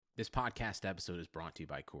This podcast episode is brought to you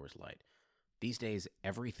by Coors Light. These days,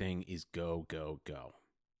 everything is go, go, go.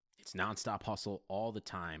 It's nonstop hustle all the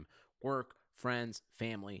time. Work, friends,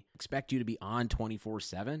 family expect you to be on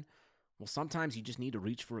 24/7. Well, sometimes you just need to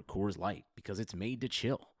reach for a Coors Light because it's made to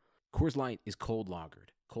chill. Coors Light is cold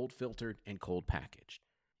lagered, cold filtered, and cold packaged.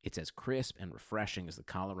 It's as crisp and refreshing as the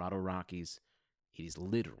Colorado Rockies. It is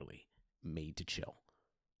literally made to chill.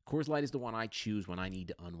 Coors Light is the one I choose when I need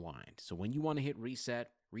to unwind. So when you want to hit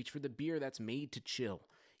reset, reach for the beer that's made to chill.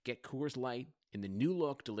 Get Coors Light in the new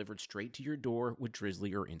look delivered straight to your door with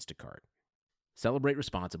Drizzly or Instacart. Celebrate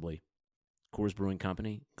responsibly. Coors Brewing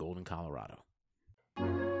Company, Golden, Colorado.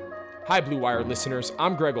 Hi, Blue Wire listeners.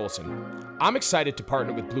 I'm Greg Olson. I'm excited to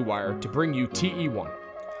partner with Blue Wire to bring you TE1,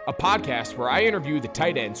 a podcast where I interview the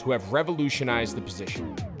tight ends who have revolutionized the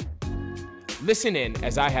position. Listen in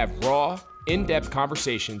as I have raw, in-depth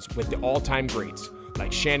conversations with the all-time greats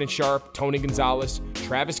like Shannon Sharpe, Tony Gonzalez,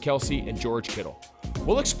 Travis Kelce, and George Kittle.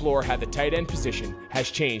 We'll explore how the tight end position has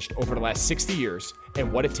changed over the last 60 years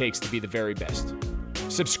and what it takes to be the very best.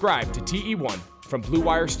 Subscribe to TE1 from Blue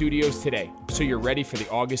Wire Studios today so you're ready for the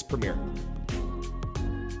August premiere.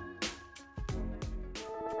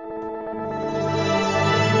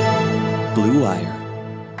 Blue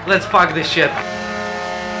Wire. Let's park this ship.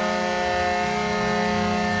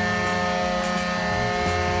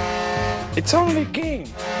 It's only a game.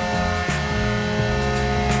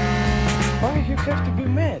 Why you have to be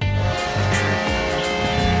mad?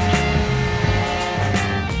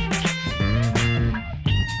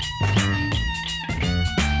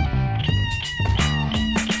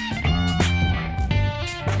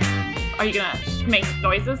 Are you gonna make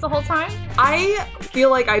noises the whole time? I feel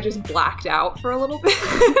like I just blacked out for a little bit.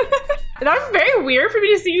 That was very weird for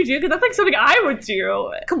me to see you do, because that's like something I would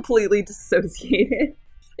do. Completely dissociated.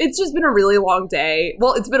 It's just been a really long day.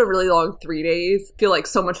 Well, it's been a really long 3 days. I feel like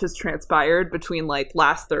so much has transpired between like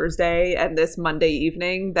last Thursday and this Monday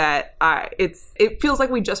evening that it feels like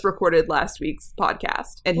we just recorded last week's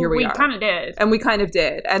podcast. And here we are. We kind of did. And we kind of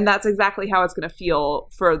did. And that's exactly how it's going to feel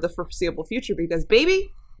for the foreseeable future because,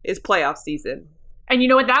 baby, it's playoff season. And you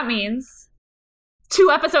know what that means? 2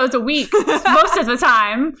 episodes a week, most of the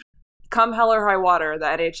time. Come hell or high water, the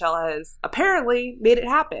NHL has apparently made it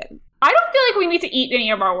happen. I don't feel like we need to eat any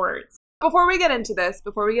of our words. Before we get into this,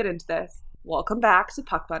 welcome back to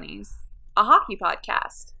Puck Bunnies, a hockey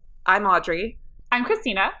podcast. I'm Audrey. I'm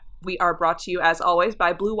Christina. We are brought to you, as always,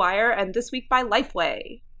 by Blue Wire and this week by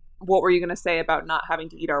Lifeway. What were you going to say about not having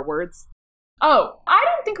to eat our words? Oh, I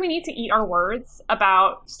don't think we need to eat our words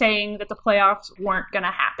about saying that the playoffs weren't going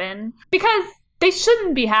to happen, because they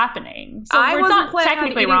shouldn't be happening. So I we're wasn't not planning on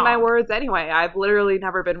technically eating wrong. my words anyway. I've literally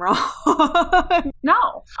never been wrong.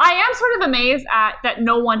 No. I am sort of amazed at that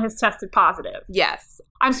no one has tested positive. Yes.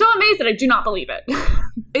 I'm so amazed that I do not believe it.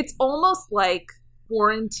 It's almost like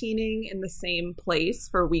quarantining in the same place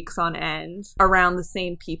for weeks on end, around the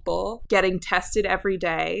same people, getting tested every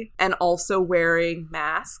day, and also wearing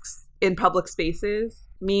masks in public spaces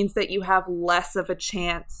means that you have less of a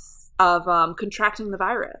chance of contracting the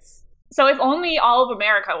virus. So if only all of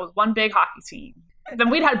America was one big hockey team, then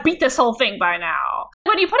we'd have beat this whole thing by now.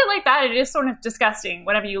 When you put it like that, it is sort of disgusting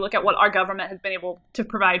whenever you look at what our government has been able to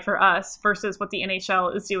provide for us versus what the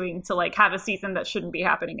NHL is doing to like have a season that shouldn't be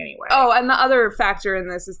happening anyway. Oh, and the other factor in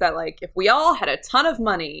this is that like if we all had a ton of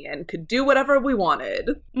money and could do whatever we wanted,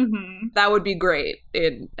 that would be great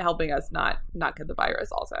in helping us not get the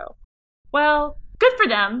virus also. Well, good for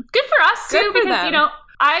them. Good for us too, Good for because them. you know,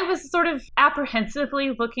 I was sort of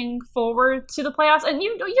apprehensively looking forward to the playoffs. And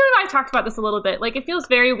you and I talked about this a little bit. Like, it feels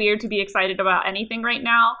very weird to be excited about anything right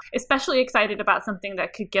now, especially excited about something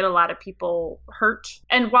that could get a lot of people hurt.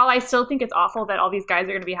 And while I still think it's awful that all these guys are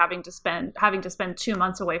going to be having to spend 2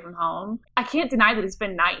 months away from home, I can't deny that it's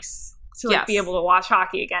been nice to like, be able to watch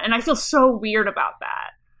hockey again. And I feel so weird about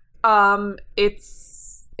that.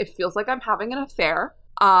 It feels like I'm having an affair.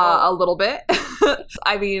 A little bit.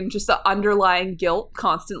 I mean, just the underlying guilt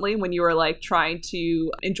constantly when you are like trying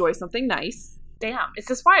to enjoy something nice. Damn, is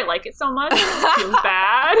this why I like it so much? It feels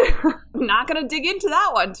bad. I'm not going to dig into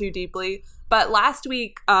that one too deeply. But last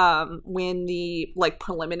week, when the like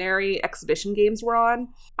preliminary exhibition games were on,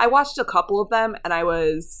 I watched a couple of them and I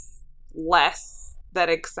was less that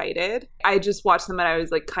excited. I just watched them and I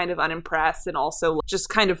was like kind of unimpressed and also just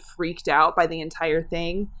kind of freaked out by the entire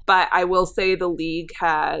thing. But I will say the league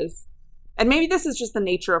has, and maybe this is just the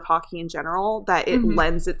nature of hockey in general, that it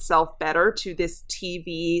lends itself better to this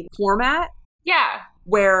TV format. Yeah.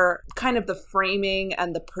 Where kind of the framing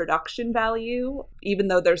and the production value, even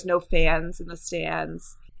though there's no fans in the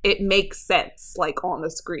stands, it makes sense like on the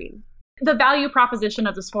screen. the value proposition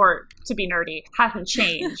of the sport, to be nerdy, hasn't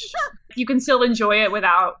changed. You can still enjoy it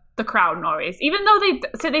without the crowd noise, even though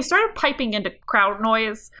they started piping into crowd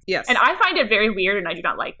noise. Yes. And I find it very weird and I do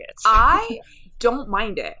not like it. I don't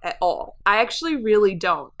mind it at all. I actually really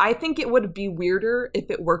don't. I think it would be weirder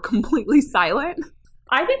if it were completely silent.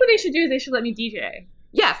 I think what they should do is they should let me DJ.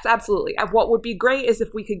 Yes, absolutely. What would be great is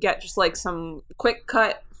if we could get just like some quick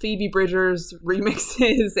cut Phoebe Bridgers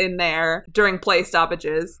remixes in there during play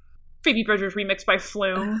stoppages. Phoebe Bridgers remixed by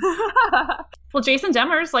Flume. Well, Jason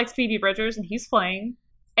Demers likes Phoebe Bridgers and he's playing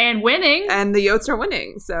and winning. And the Yotes are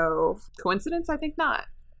winning. So coincidence? I think not.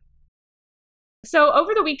 So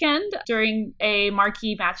over the weekend, during a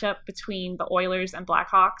marquee matchup between the Oilers and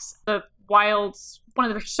Blackhawks, the Wild's one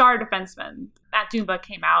of their star defensemen, Matt Dumba,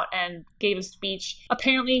 came out and gave a speech.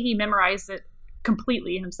 Apparently, he memorized it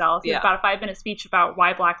completely himself. He had about a 5-minute speech about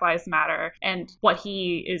why Black Lives Matter and what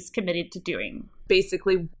he is committed to doing.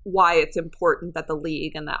 Basically, why it's important that the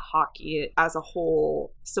league and that hockey as a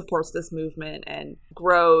whole supports this movement and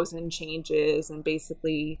grows and changes and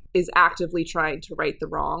basically is actively trying to right the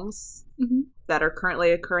wrongs that are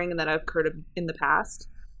currently occurring and that have occurred in the past.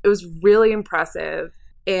 It was really impressive.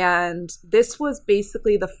 And this was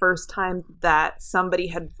basically the first time that somebody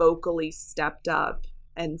had vocally stepped up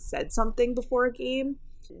and said something before a game.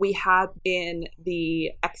 We had in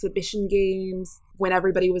the exhibition games when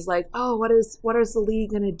everybody was like, oh, what is the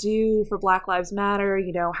league going to do for Black Lives Matter?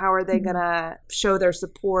 You know, how are they going to show their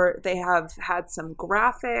support? They have had some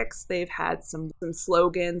graphics. They've had some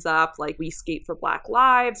slogans up like we skate for Black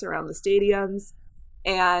lives around the stadiums.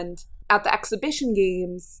 And at the exhibition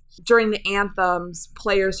games, during the anthems,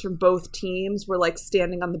 players from both teams were like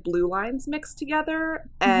standing on the blue lines mixed together.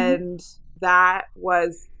 And that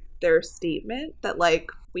was their statement that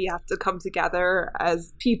like we have to come together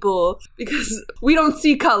as people because we don't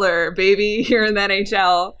see color, baby, here in the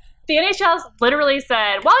NHL. The NHL literally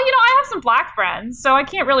said, well, you know, I have some Black friends, so I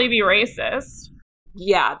can't really be racist.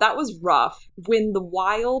 Yeah, that was rough. When the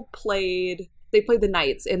Wild they played the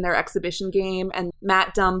Knights in their exhibition game, and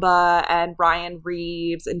Matt Dumba and Ryan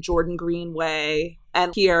Reeves and Jordan Greenway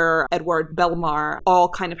and Pierre-Edouard Bellemare all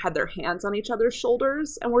kind of had their hands on each other's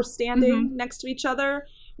shoulders and were standing next to each other,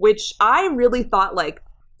 which I really thought, like,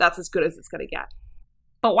 that's as good as it's going to get.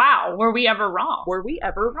 But wow, were we ever wrong? Were we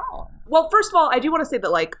ever wrong? Well, first of all, I do want to say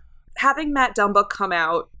that, like, having Matt Dumba come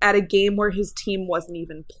out at a game where his team wasn't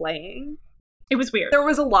even playing, it was weird. There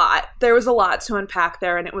was a lot to unpack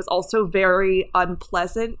there, and it was also very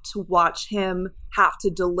unpleasant to watch him have to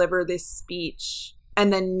deliver this speech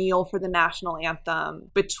and then kneel for the national anthem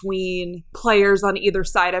between players on either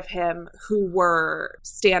side of him who were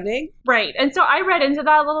standing. Right. And so I read into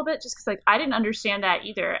that a little bit just because like I didn't understand that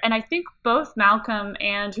either. And I think both Malcolm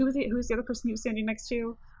and who was the other person he was standing next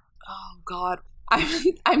to? Oh, God.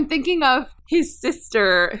 I'm thinking of his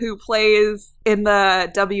sister who plays in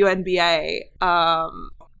the WNBA,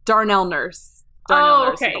 Darnell Nurse. Darnell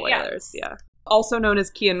Nurse in the Oilers, yeah. Also known as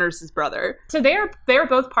Kia Nurse's brother. So they're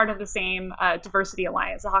both part of the same diversity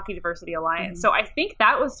alliance, the Hockey Diversity Alliance. So I think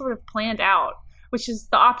that was sort of planned out, which is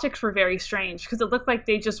the optics were very strange because it looked like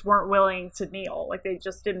they just weren't willing to kneel, like they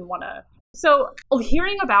just didn't want to. So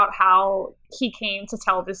hearing about how he came to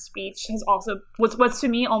tell this speech has also what's to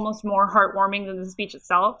me almost more heartwarming than the speech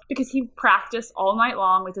itself, because he practiced all night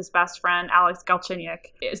long with his best friend, Alex Galchenyuk.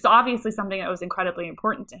 It's obviously something that was incredibly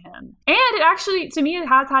important to him. And it actually, to me, it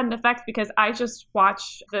has had an effect because I just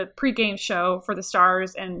watched the pregame show for the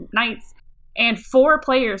Stars and Knights, and 4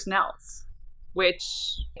 players knelt.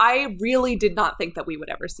 Which I really did not think that we would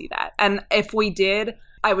ever see that. And if we did,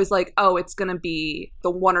 I was like, oh, it's going to be the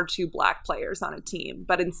 1 or 2 Black players on a team.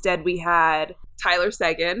 But instead we had Tyler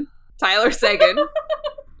Seguin. I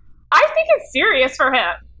think it's serious for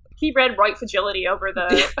him. He read White Fragility over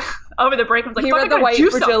the over the break and was like, he read the White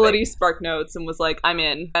Fragility Spark Notes and was like, I'm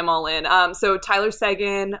in. I'm all in. So Tyler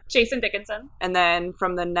Seguin. Jason Dickinson. And then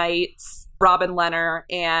from the Knights, Robin Lehner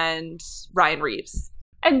and Ryan Reeves.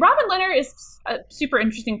 And Robin Lehner is a super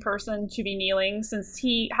interesting person to be kneeling since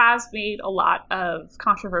he has made a lot of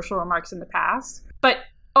controversial remarks in the past. But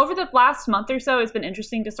over the last month or so, it's been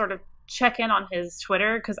interesting to sort of check in on his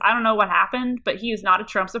Twitter because I don't know what happened, but he is not a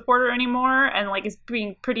Trump supporter anymore and like is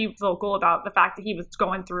being pretty vocal about the fact that he was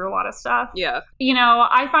going through a lot of stuff. Yeah. You know,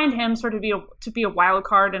 I find him sort of to be a wild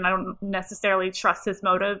card and I don't necessarily trust his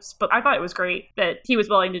motives, but I thought it was great that he was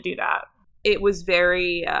willing to do that. It was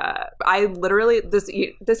very, I literally,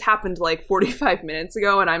 this happened like 45 minutes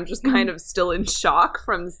ago and I'm just kind of still in shock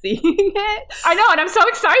from seeing it. I know, and I'm so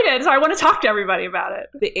excited, so I want to talk to everybody about it.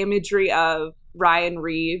 The imagery of Ryan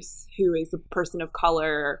Reeves, who is a person of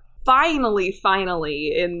color,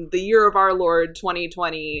 finally, in the year of our Lord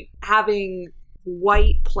 2020, having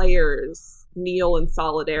white players kneel in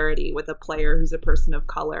solidarity with a player who's a person of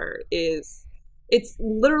color it's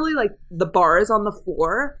literally like the bar is on the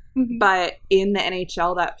floor. Mm-hmm. But in the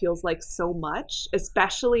NHL, that feels like so much,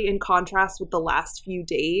 especially in contrast with the last few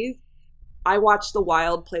days. I watched the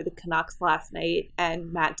Wild play the Canucks last night,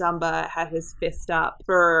 and Matt Dumba had his fist up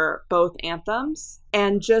for both anthems.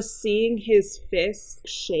 And just seeing his fist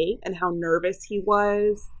shake and how nervous he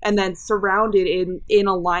was, and then surrounded in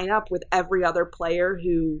a lineup with every other player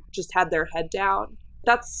who just had their head down.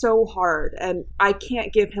 That's so hard, and I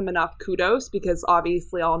can't give him enough kudos because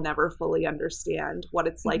obviously I'll never fully understand what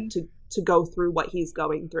it's like to go through what he's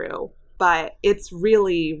going through. But it's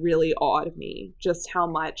really, really awed me just how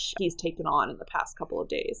much he's taken on in the past couple of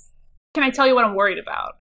days. Can I tell you what I'm worried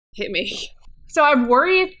about? Hit me. So I'm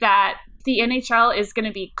worried that the NHL is going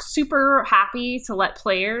to be super happy to let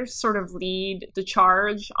players sort of lead the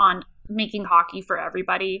charge on making hockey for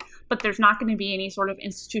everybody, but there's not going to be any sort of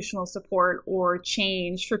institutional support or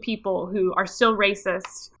change for people who are still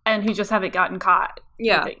racist and who just haven't gotten caught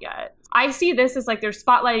with it yet. I see this as like they're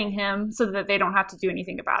spotlighting him so that they don't have to do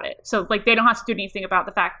anything about it. So like they don't have to do anything about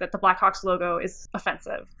the fact that the Blackhawks logo is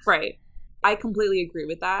offensive. Right. I completely agree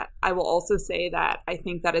with that. I will also say that I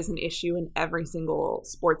think that is an issue in every single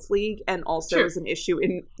sports league and also is an issue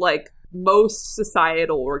in like most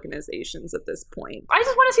societal organizations at this point. I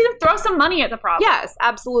just want to see them throw some money at the problem. Yes,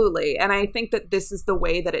 absolutely. And I think that this is the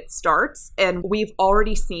way that it starts. And we've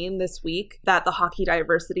already seen this week that the Hockey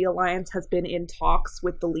Diversity Alliance has been in talks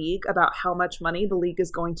with the league about how much money the league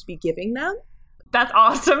is going to be giving them. That's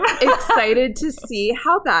awesome. Excited to see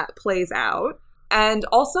how that plays out. And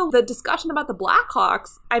also the discussion about the Blackhawks.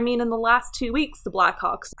 I mean, in the last 2 weeks, the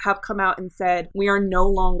Blackhawks have come out and said, we are no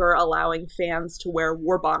longer allowing fans to wear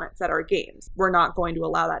war bonnets at our games. We're not going to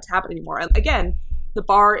allow that to happen anymore. And again, the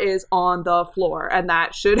bar is on the floor, and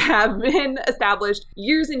that should have been established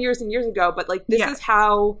years and years and years ago. But like, this is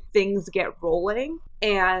how things get rolling.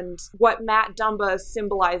 And what Matt Dumba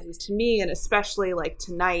symbolizes to me, and especially like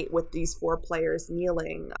tonight with these 4 players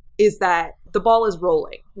kneeling, is that the ball is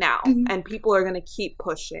rolling now and people are going to keep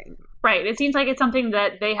pushing. Right. It seems like it's something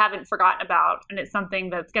that they haven't forgotten about, and it's something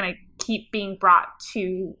that's going to keep being brought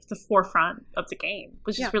to the forefront of the game,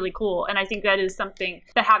 which is really cool. And I think that is something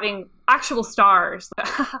that having actual stars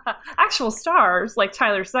like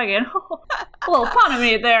Tyler Seguin, a little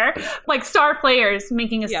economy there, like star players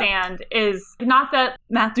making a stand is not that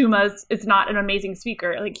Matt Dumas is not an amazing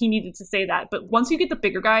speaker. Like he needed to say that. But once you get the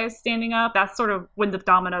bigger guys standing up, that's sort of when the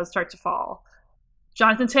dominoes start to fall.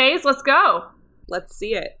 Jonathan Toews, let's go. Let's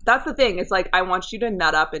see it. That's the thing. It's like, I want you to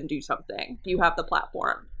nut up and do something. You have the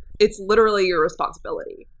platform. It's literally your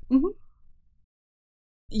responsibility. Mm-hmm.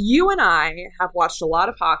 You and I have watched a lot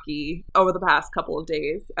of hockey over the past couple of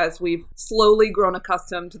days as we've slowly grown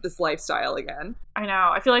accustomed to this lifestyle again. I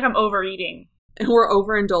know. I feel like I'm overeating. And we're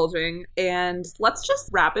overindulging. And let's just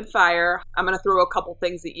rapid fire. I'm going to throw a couple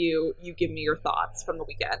things at you. You give me your thoughts from the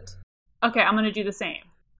weekend. Okay, I'm going to do the same.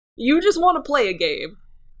 You just want to play a game.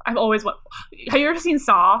 I've always wanted. Have you ever seen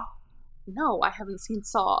Saw? No, I haven't seen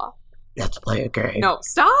Saw. Let's play a game. No,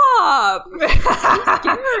 stop! So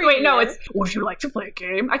scary. Wait, no, it's, would you like to play a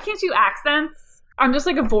game? I can't do accents. I'm just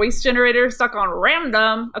like a voice generator stuck on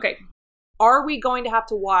random. Okay. Are we going to have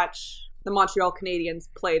to watch the Montreal Canadiens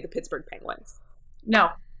play the Pittsburgh Penguins? No.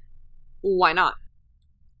 Why not?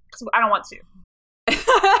 Because I don't want to.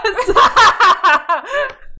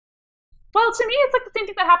 Well, to me, it's like the same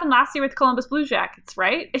thing that happened last year with Columbus Blue Jackets,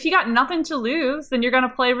 right? If you got nothing to lose, then you're going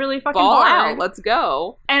to play really fucking ball hard. Out, let's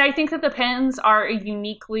go. And I think that the Pens are a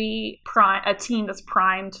uniquely a team that's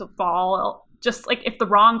primed to fall. Just like if the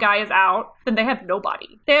wrong guy is out, then they have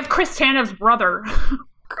nobody. They have Chris Tanev's brother.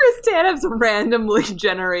 Chris Tanev's randomly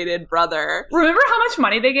generated brother. Remember how much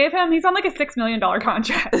money they gave him? He's on like a $6 million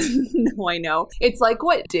contract. No, I know. It's like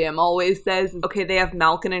what Dim always says. Okay, they have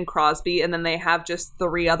Malkin and Crosby, and then they have just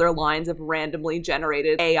 3 other lines of randomly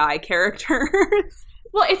generated AI characters.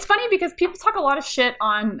 Well, it's funny because people talk a lot of shit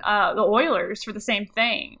on the Oilers for the same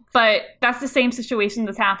thing. But that's the same situation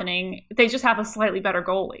that's happening. They just have a slightly better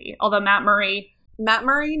goalie. Although Matt Murray,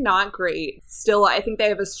 not great. Still, I think they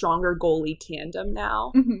have a stronger goalie tandem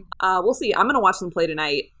now. Mm-hmm. We'll see. I'm going to watch them play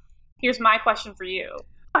tonight. Here's my question for you.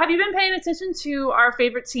 Have you been paying attention to our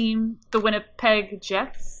favorite team, the Winnipeg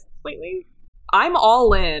Jets, lately? I'm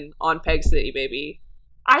all in on Peg City, baby.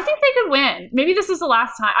 I think they could win. Maybe this is the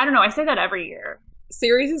last time. I don't know. I say that every year.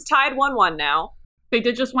 Series is tied 1-1 now. They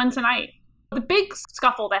did just win tonight. The big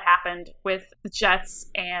scuffle that happened with the Jets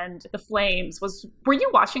and the Flames were you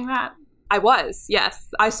watching that? I was, yes.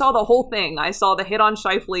 I saw the whole thing. I saw the hit on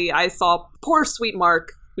Scheifele. I saw poor sweet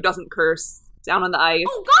Mark, who doesn't curse, down on the ice.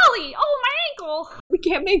 Oh, golly! Oh, my ankle! We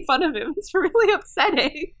can't make fun of him. It's really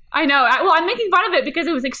upsetting. I know. I'm making fun of it because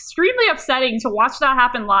it was extremely upsetting to watch that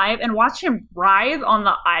happen live and watch him writhe on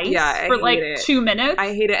the ice for like 2 minutes.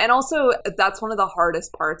 I hate it. And also, that's one of the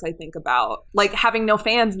hardest parts, I think, about like having no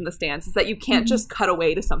fans in the stands is that you can't just cut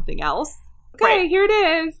away to something else. Okay, Right. here it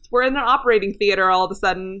is. We're in an operating theater all of a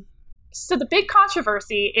sudden. So the big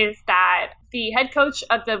controversy is that the head coach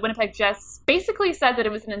of the Winnipeg Jets basically said that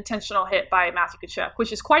it was an intentional hit by Matthew Tkachuk,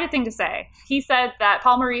 which is quite a thing to say. He said that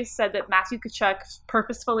Paul Maurice said that Matthew Tkachuk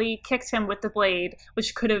purposefully kicked him with the blade,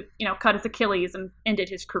 which could have, cut his Achilles and ended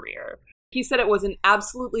his career. He said it was an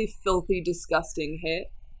absolutely filthy, disgusting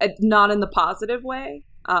hit. Not in the positive way.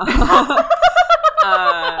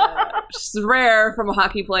 It's rare from a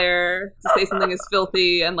hockey player to say something is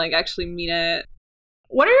filthy and like actually mean it.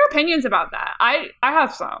 What are your opinions about that? I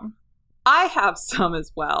have some. I have some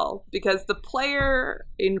as well, because the player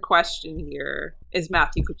in question here is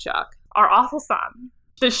Matthew Tkachuk. Our awful son.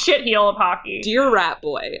 The shitheel of hockey. Dear rat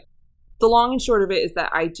boy. The long and short of it is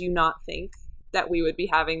that I do not think that we would be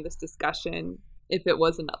having this discussion if it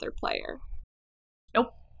was another player.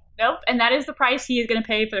 Nope. And that is the price he is going to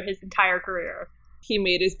pay for his entire career. He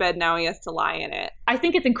made his bed, now he has to lie in it. I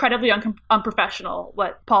think it's incredibly unprofessional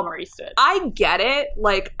what Paul Maurice did. I get it.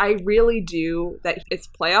 Like, I really do. That it's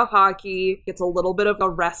playoff hockey. It's a little bit of a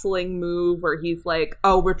wrestling move where he's like,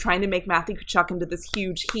 oh, we're trying to make Matthew Tkachuk into this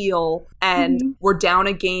huge heel and we're down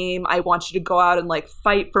a game. I want you to go out and like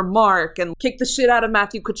fight for Mark and kick the shit out of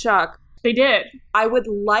Matthew Tkachuk. They did. I would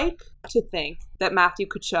like to think that Matthew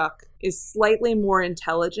Tkachuk is slightly more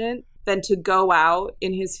intelligent than to go out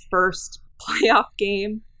in his first playoff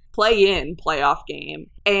game, playoff game,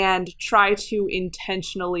 and try to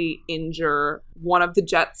intentionally injure one of the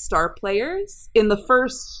Jets' star players in the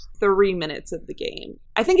first 3 minutes of the game.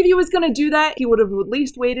 I think if he was going to do that, he would have at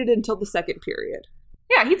least waited until the second period.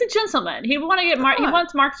 Yeah, he's a gentleman. He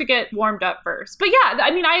wants Mark to get warmed up first. But yeah, I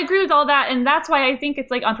mean, I agree with all that, and that's why I think it's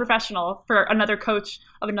like unprofessional for another coach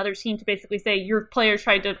of another team to basically say your player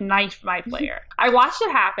tried to knife my player. I watched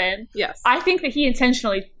it happen. Yes. I think that he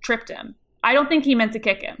intentionally tripped him. I don't think he meant to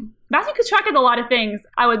kick him. Matthew Tkachuk has a lot of things.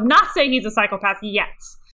 I would not say he's a psychopath yet.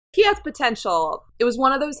 He has potential. It was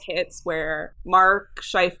one of those hits where Mark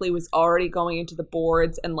Scheifele was already going into the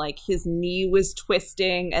boards and like his knee was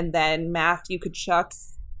twisting, and then Matthew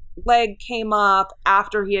Tkachuk's leg came up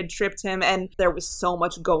after he had tripped him, and there was so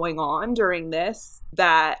much going on during this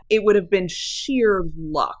that it would have been sheer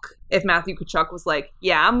luck if Matthew Tkachuk was like,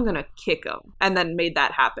 yeah, I'm gonna kick him, and then made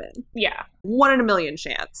that happen. Yeah. 1 in a million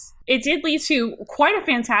chance. It did lead to quite a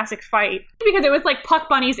fantastic fight because it was like Puck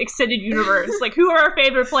Bunny's extended universe. Like, who are our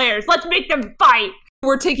favorite players? Let's make them fight.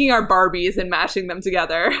 We're taking our Barbies and mashing them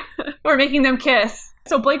together. We're making them kiss.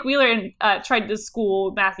 So Blake Wheeler tried to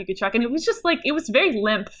school Matthew Tkachuk, and it was just like, it was very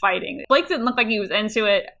limp fighting. Blake didn't look like he was into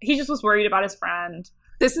it. He just was worried about his friend.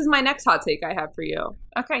 This is my next hot take I have for you.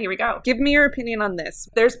 Okay, here we go. Give me your opinion on this.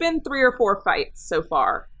 There's been 3 or 4 fights so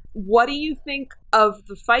far. What do you think of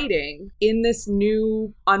the fighting in this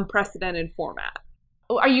new unprecedented format?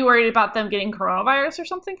 Are you worried about them getting coronavirus or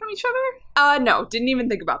something from each other? No, didn't even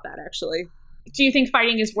think about that, actually. Do you think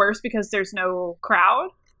fighting is worse because there's no crowd?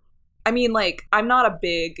 I mean, like, I'm not a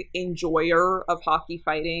big enjoyer of hockey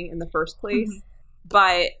fighting in the first place,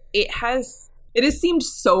 but it has seemed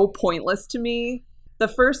so pointless to me. The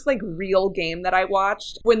first, like, real game that I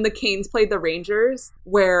watched, when the Canes played the Rangers,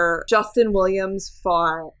 where Justin Williams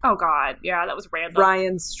fought... Oh, God. Yeah, that was random.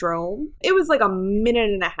 Ryan Strome. It was like a minute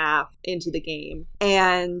and a half into the game,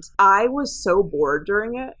 and I was so bored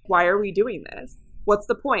during it. Why are we doing this? What's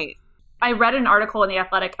the point? I read an article in The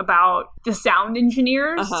Athletic about the sound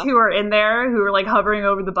engineers who are in there, who are like hovering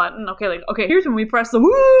over the button. Okay, here's when we press the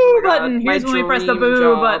woo button. Here's when we press the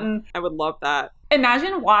boo button. I would love that.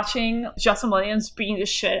 Imagine watching Justin Williams beating the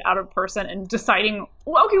shit out of a person and deciding,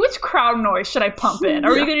 well, okay, which crowd noise should I pump in?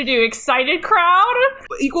 Are we going to do excited crowd?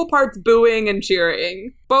 Equal parts booing and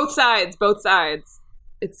cheering. Both sides.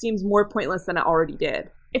 It seems more pointless than it already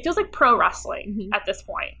did. It feels like pro wrestling at this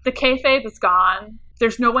point. The kayfabe is gone.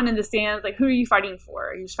 There's no one in the stands. Like, who are you fighting for?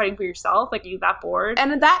 Are you just fighting for yourself? Like, are you that bored?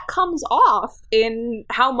 And that comes off in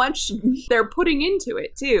how much they're putting into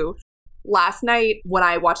it, too. Last night, when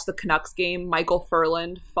I watched the Canucks game, Michael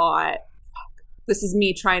Furland fought... This is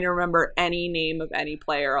me trying to remember any name of any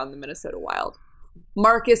player on the Minnesota Wild.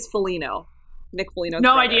 Marcus Foligno. Nick Foligno's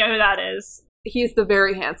No brother. idea who that is. He's the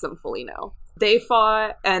very handsome Foligno. They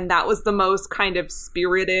fought, and that was the most kind of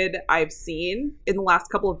spirited I've seen in the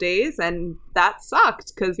last couple of days, and that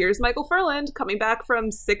sucked, because here's Michael Furland coming back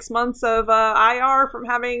from 6 months of IR from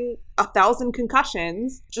having 1,000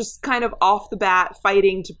 concussions, just kind of off the bat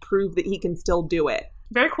fighting to prove that he can still do it.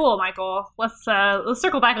 Very cool, Michael. Let's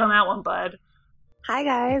circle back on that one, bud. Hi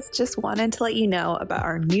guys, just wanted to let you know about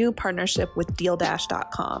our new partnership with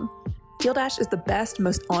DealDash.com. DealDash is the best,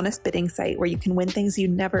 most honest bidding site where you can win things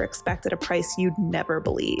you'd never expect at a price you'd never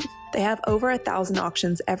believe. They have over 1,000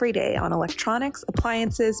 auctions every day on electronics,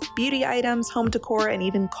 appliances, beauty items, home decor, and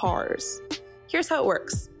even cars. Here's how it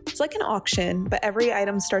works. It's like an auction, but every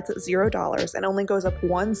item starts at $0 and only goes up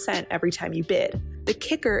 1 cent every time you bid. The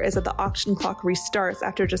kicker is that the auction clock restarts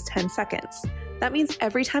after just 10 seconds. That means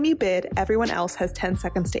every time you bid, everyone else has 10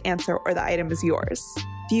 seconds to answer or the item is yours.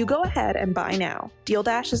 If you go ahead and buy now,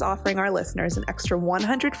 DealDash is offering our listeners an extra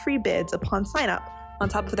 100 free bids upon sign-up on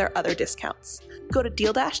top of their other discounts. Go to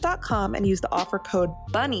DealDash.com and use the offer code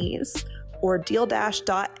BUNNIES or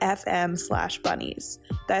DealDash.fm/bunnies.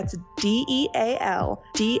 That's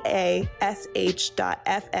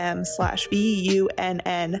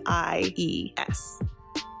DealDash.fm/BUNNIES.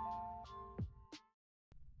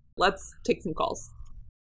 Let's take some calls.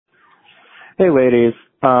 Hey, ladies.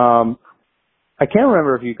 I can't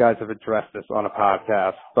remember if you guys have addressed this on a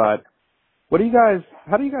podcast, but how do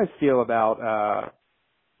you guys feel about,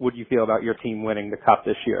 would you feel about your team winning the Cup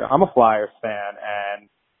this year? I'm a Flyers fan, and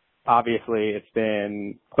obviously it's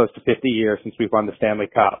been close to 50 years since we've won the Stanley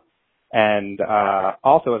Cup. And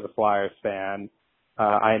also as a Flyers fan,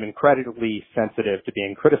 I am incredibly sensitive to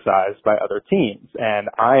being criticized by other teams. And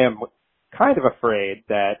I am kind of afraid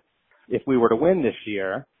that if we were to win this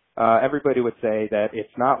year, everybody would say that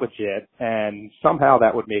it's not legit, and somehow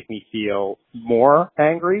that would make me feel more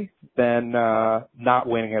angry than not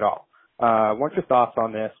winning at all. What's your thoughts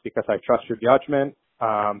on this? Because I trust your judgment.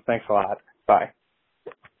 Thanks a lot. Bye.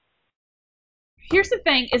 Here's the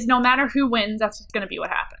thing, is no matter who wins, that's just going to be what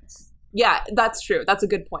happens. Yeah, that's true. That's a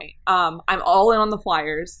good point. I'm all in on the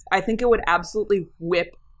Flyers. I think it would absolutely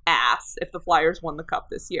whip ass if the Flyers won the Cup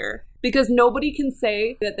this year, because nobody can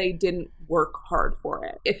say that they didn't work hard for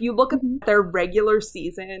it. If you look at their regular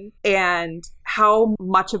season and how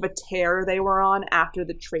much of a tear they were on after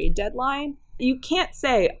the trade deadline, you can't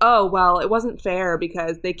say, oh, well, it wasn't fair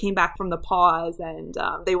because they came back from the pause and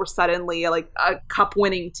they were suddenly like a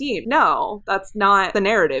Cup-winning team. No, that's not the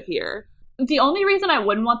narrative here. The only reason I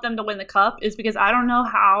wouldn't want them to win the Cup is because I don't know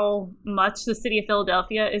how much the city of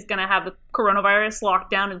Philadelphia is going to have the coronavirus locked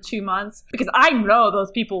down in 2 months, because I know those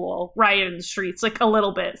people will riot in the streets like a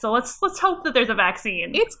little bit. So let's hope that there's a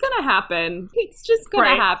vaccine. It's going to happen. It's just going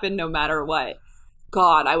to happen no matter what.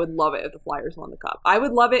 God, I would love it if the Flyers won the Cup. I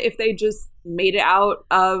would love it if they just made it out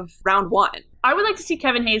of round one. I would like to see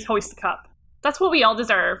Kevin Hayes hoist the Cup. That's what we all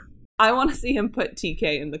deserve. I want to see him put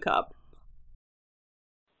TK in the Cup.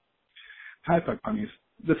 Hi, Puck Bunnies.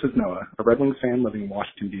 This is Noah, a Red Wings fan living in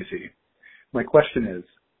Washington, D.C. My question is,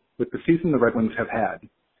 with the season the Red Wings have had,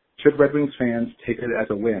 should Red Wings fans take it as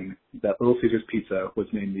a win that Little Caesars Pizza was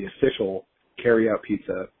named the official carry-out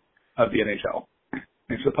pizza of the NHL?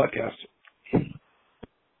 Thanks for the podcast.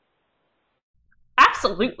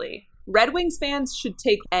 Absolutely. Red Wings fans should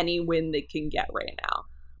take any win they can get right now.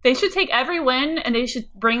 They should take every win, and they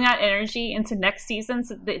should bring that energy into next season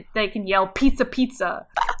so that they can yell pizza, pizza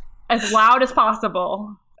as loud as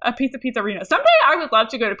possible. A Pizza Arena. Someday I would love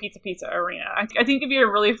to go to Pizza Arena. I think it'd be a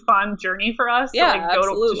really fun journey for us to go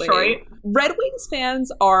to Detroit. Red Wings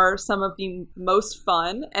fans are some of the most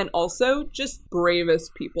fun and also just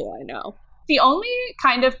bravest people I know. The only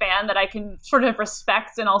kind of fan that I can sort of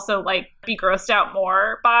respect and also be grossed out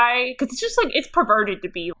more by, because it's just it's perverted to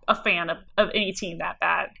be a fan of any team that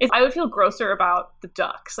bad. I would feel grosser about the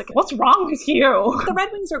Ducks. What's wrong with you? The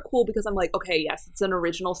Red Wings are cool because I'm okay, yes, it's an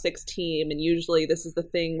original six team, and usually this is the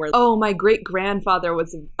thing where, oh, my great-grandfather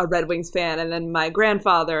was a Red Wings fan, and then my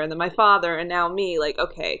grandfather, and then my father, and now me.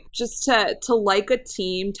 Okay, just to like a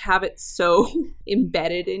team, to have it so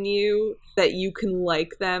embedded in you that you can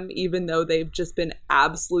like them even though they've just been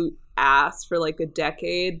absolute ass for a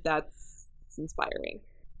decade, it's inspiring.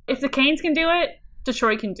 If the Canes can do it,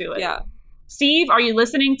 Detroit can do it. Yeah. Steve, are you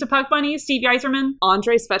listening to Puck Bunnies? Steve Yzerman?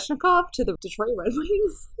 Andrei Svechnikov to the Detroit Red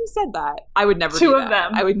Wings? Who said that? I would never do that. Two of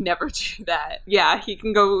them. I would never do that. Yeah, he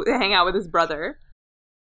can go hang out with his brother.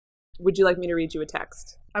 Would you like me to read you a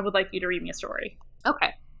text? I would like you to read me a story.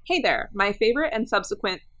 Okay. Hey there. My favorite and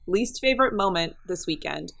subsequent least favorite moment this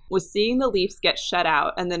weekend was seeing the Leafs get shut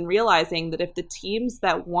out and then realizing that if the teams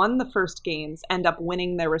that won the first games end up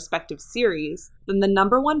winning their respective series, then the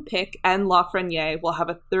number 1 pick and Lafreniere will have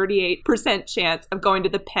a 38% chance of going to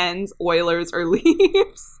the Pens, Oilers, or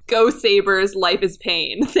Leafs. Go Sabres, life is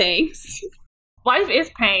pain. Thanks. Life is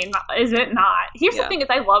pain, is it not? Here's the thing is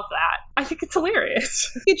I love that. I think it's hilarious.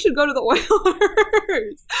 It should go to the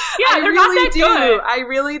Oilers. Yeah, they're not that good. I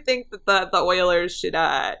really think that the Oilers should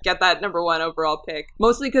get that number 1 overall pick.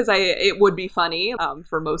 Mostly because it would be funny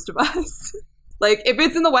for most of us. Like, if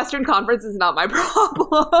it's in the Western Conference, it's not my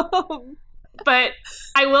problem. But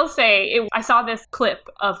I will say, I saw this clip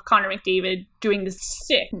of Connor McDavid doing this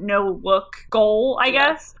sick no-look goal, I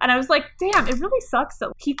guess. And I was like, damn, it really sucks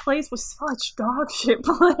that he plays with such dog shit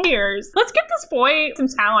players. Let's get this boy some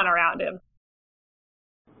talent around him.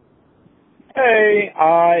 Hey,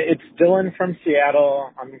 it's Dylan from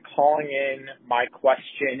Seattle. I'm calling in. My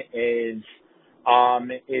question is,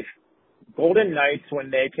 if Golden Knights,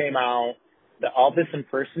 when they came out, the Elvis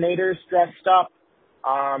impersonators dressed up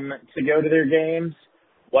to go to their games,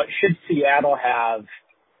 what should Seattle have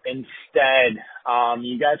instead?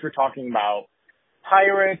 You guys were talking about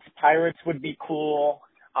pirates. Pirates would be cool.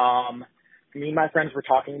 Me and my friends were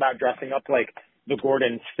talking about dressing up like the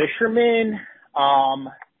Gordon's fishermen.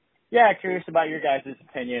 Yeah, curious about your guys'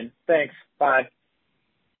 opinion. Thanks. Bye.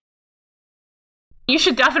 You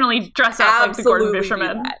should definitely dress up like the Gordon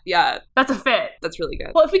Fisherman. Yeah. That's a fit. That's really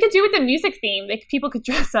good. Well, if we could do it with the music theme, people could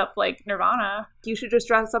dress up like Nirvana. You should just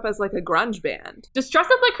dress up as like a grunge band. Just dress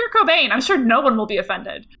up like Kurt Cobain. I'm sure no one will be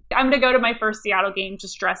offended. I'm going to go to my first Seattle game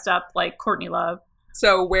just dressed up like Courtney Love.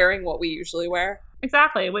 So wearing what we usually wear?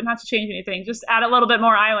 Exactly. It wouldn't have to change anything. Just add a little bit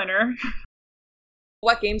more eyeliner.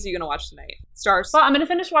 What games are you going to watch tonight? Stars? Well, I'm going to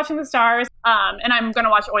finish watching the Stars, and I'm going to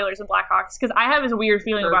watch Oilers and Blackhawks, because I have this weird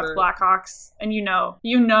feeling about the Blackhawks, and you know.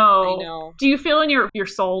 I know. Do you feel in your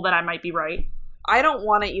soul that I might be right? I don't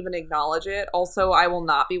want to even acknowledge it. Also, I will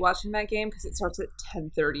not be watching that game because it starts at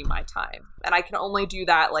 10:30 my time, and I can only do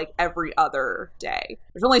that like every other day.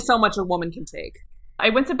 There's only so much a woman can take. I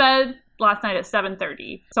went to bed last night at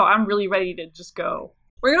 7:30, so I'm really ready to just go.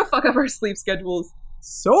 We're going to fuck up our sleep schedules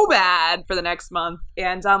so bad for the next month,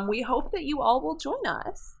 and we hope that you all will join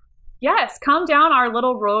us. Yes, come down our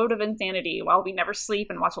little road of insanity while we never sleep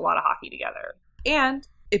and watch a lot of hockey together. And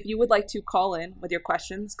if you would like to call in with your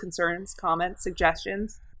questions, concerns, comments,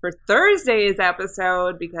 suggestions for Thursday's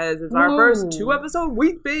episode, because it's our first 2-episode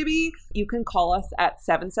week, baby, you can call us at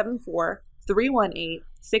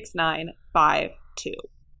 774-318-6952.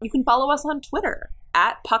 You can follow us on Twitter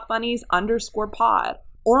at PuckBunnies_pod.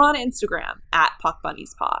 Or on Instagram at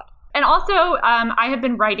PuckBunniesPod. And also, I have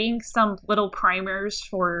been writing some little primers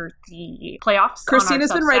for the playoffs.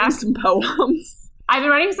 Christina's been writing some poems. I've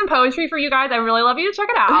been writing some poetry for you guys. I really love you to check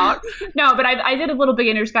it out. No, but I did a little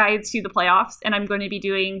beginner's guide to the playoffs, and I'm going to be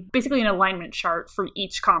doing basically an alignment chart for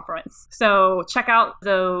each conference. So check out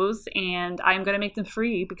those, and I'm going to make them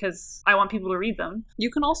free because I want people to read them.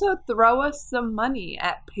 You can also throw us some money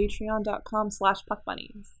at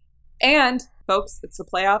patreon.com/puckbunnies. And, folks, it's the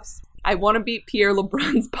playoffs. I want to beat Pierre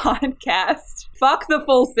LeBrun's podcast. Fuck the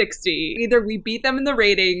full 60. Either we beat them in the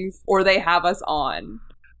ratings or they have us on.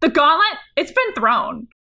 The gauntlet, it's been thrown.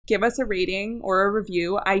 Give us a rating or a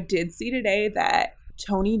review. I did see today that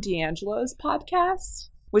Tony D'Angelo's podcast,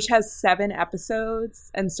 which has 7 episodes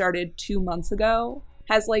and started 2 months ago,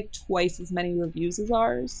 has like twice as many reviews as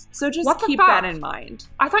ours. So just keep that in mind.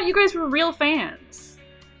 I thought you guys were real fans.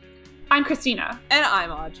 I'm Christina. And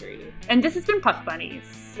I'm Audrey. And this has been Puck Bunnies.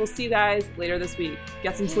 We'll see you guys later this week.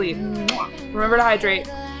 Get some sleep. Remember to hydrate.